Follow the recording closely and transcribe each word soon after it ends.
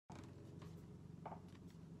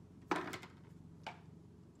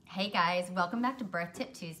Hey guys, welcome back to Birth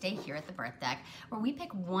Tip Tuesday here at the Birth Deck, where we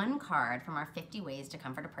pick one card from our 50 ways to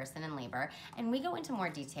comfort a person in labor, and we go into more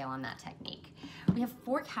detail on that technique. We have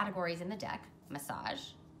 4 categories in the deck: massage,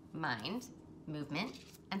 mind, movement,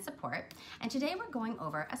 and support. And today we're going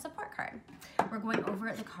over a support card. We're going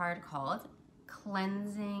over the card called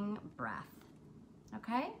Cleansing Breath,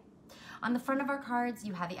 okay? On the front of our cards,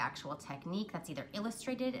 you have the actual technique that's either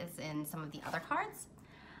illustrated as in some of the other cards,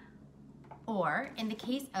 or in the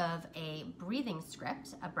case of a breathing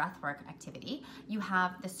script, a breathwork activity, you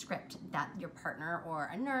have the script that your partner or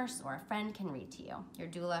a nurse or a friend can read to you, your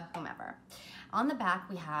doula, whomever. On the back,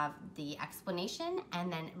 we have the explanation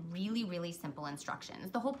and then really simple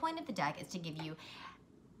instructions. The whole point of the deck is to give you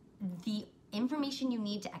the information you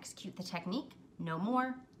need to execute the technique, no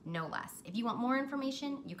more, no less. If you want more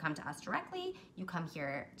information, you come to us directly, you come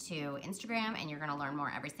here to Instagram and you're gonna learn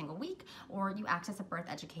more every single week, or you access a birth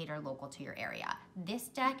educator local to your area. This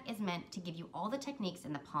deck is meant to give you all the techniques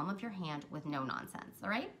in the palm of your hand with no nonsense, all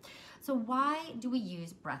right? So why do we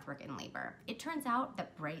use breathwork in labor? It turns out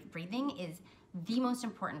that breathing is the most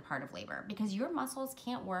important part of labor because your muscles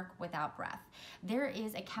can't work without breath. There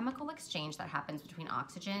is a chemical exchange that happens between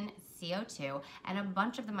oxygen, CO2, and a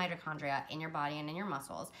bunch of the mitochondria in your body and in your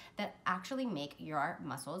muscles that actually make your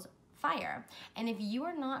muscles fire. And if you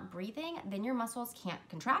are not breathing, then your muscles can't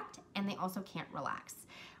contract and they also can't relax.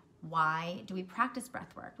 Why do we practice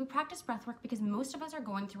breath work? We practice breath work because most of us are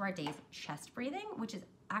going through our days chest breathing, which is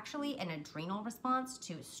actually an adrenal response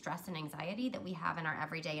to stress and anxiety that we have in our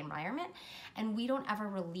everyday environment. And we don't ever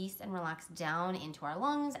release and relax down into our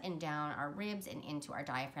lungs and down our ribs and into our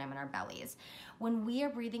diaphragm and our bellies. When we are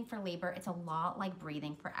breathing for labor, it's a lot like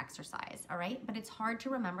breathing for exercise, all right? But it's hard to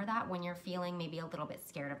remember that when you're feeling maybe a little bit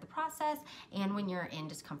scared of the process and when you're in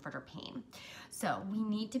discomfort or pain. So we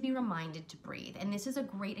need to be reminded to breathe. And this is a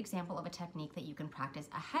great example of a technique that you can practice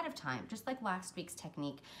ahead of time, just like last week's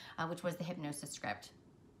technique, which was the hypnosis script.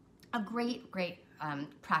 A great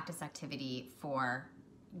practice activity for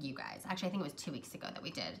you guys. Actually, I think it was 2 weeks ago that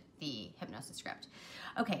we did the hypnosis script.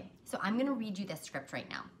 Okay, so I'm gonna read you this script right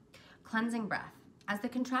now. Cleansing breath. As the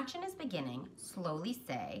contraction is beginning, slowly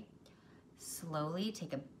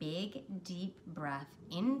take a big, deep breath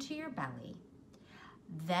into your belly,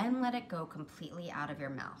 then let it go completely out of your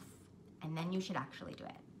mouth. And then you should actually do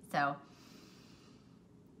it. So,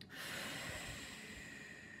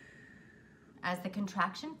 as the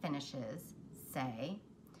contraction finishes,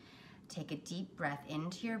 take a deep breath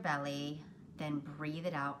into your belly, then breathe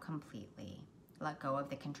it out completely. Let go of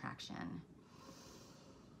the contraction.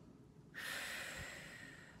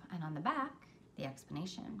 And on the back, the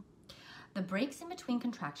explanation. The breaks in between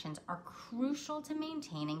contractions are crucial to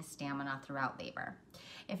maintaining stamina throughout labor.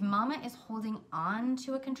 If mama is holding on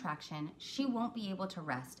to a contraction, she won't be able to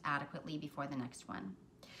rest adequately before the next one.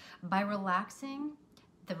 By relaxing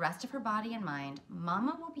the rest of her body and mind,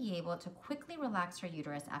 mama will be able to quickly relax her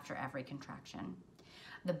uterus after every contraction.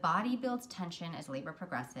 The body builds tension as labor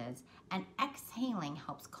progresses, and exhaling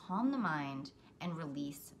helps calm the mind and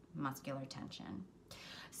release muscular tension.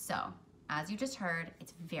 So, as you just heard,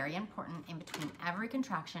 it's very important in between every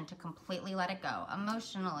contraction to completely let it go,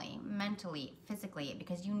 emotionally, mentally, physically,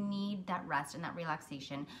 because you need that rest and that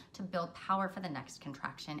relaxation to build power for the next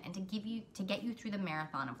contraction and to get you through the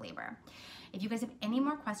marathon of labor. If you guys have any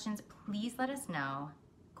more questions, please let us know.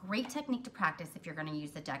 Great technique to practice if you're gonna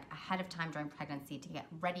use the deck ahead of time during pregnancy to get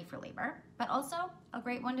ready for labor, but also a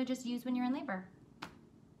great one to just use when you're in labor.